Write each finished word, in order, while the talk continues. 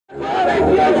I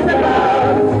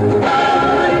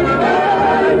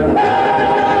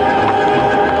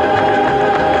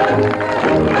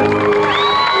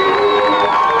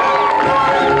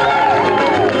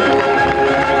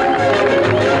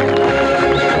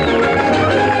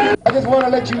just want to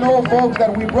let you know, folks,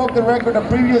 that we broke the record. The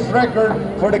previous record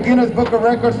for the Guinness Book of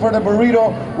Records for the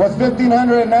burrito was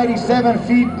 1,597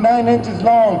 feet 9 inches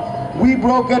long. We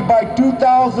broke it by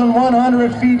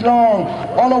 2,100 feet long,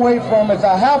 all the way from, it's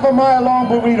a half a mile long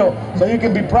burrito. So you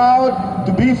can be proud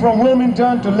to be from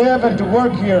Wilmington, to live and to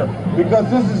work here,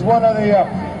 because this is one of the,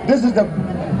 this is the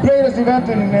greatest event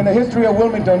in the history of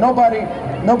Wilmington. Nobody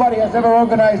has ever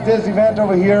organized this event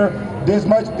over here. This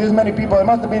many people. It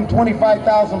must have been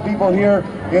 25,000 people here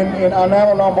on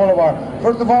Avalon Boulevard.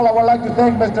 First of all, I would like to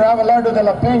thank Mr. Abelardo de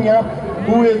la Peña,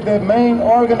 who is the main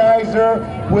organizer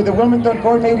with the Wilmington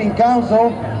Coordinating Council,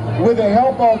 with the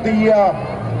help of the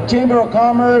Chamber of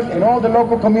Commerce and all the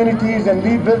local communities and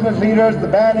lead business leaders, the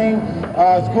Banning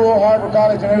School, Harvard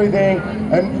College and everything,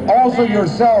 and also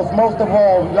yourself, most of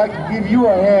all. We'd like to give you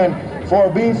a hand for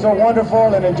being so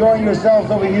wonderful and enjoying yourselves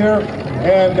over here.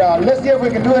 And let's see if we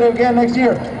can do it again next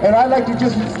year. And I'd like to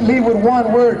just leave with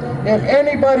one word. If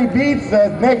anybody beats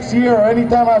us next year or any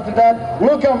time after that,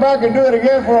 we'll come back and do it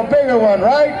again for a bigger one,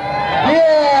 right?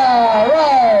 Yeah!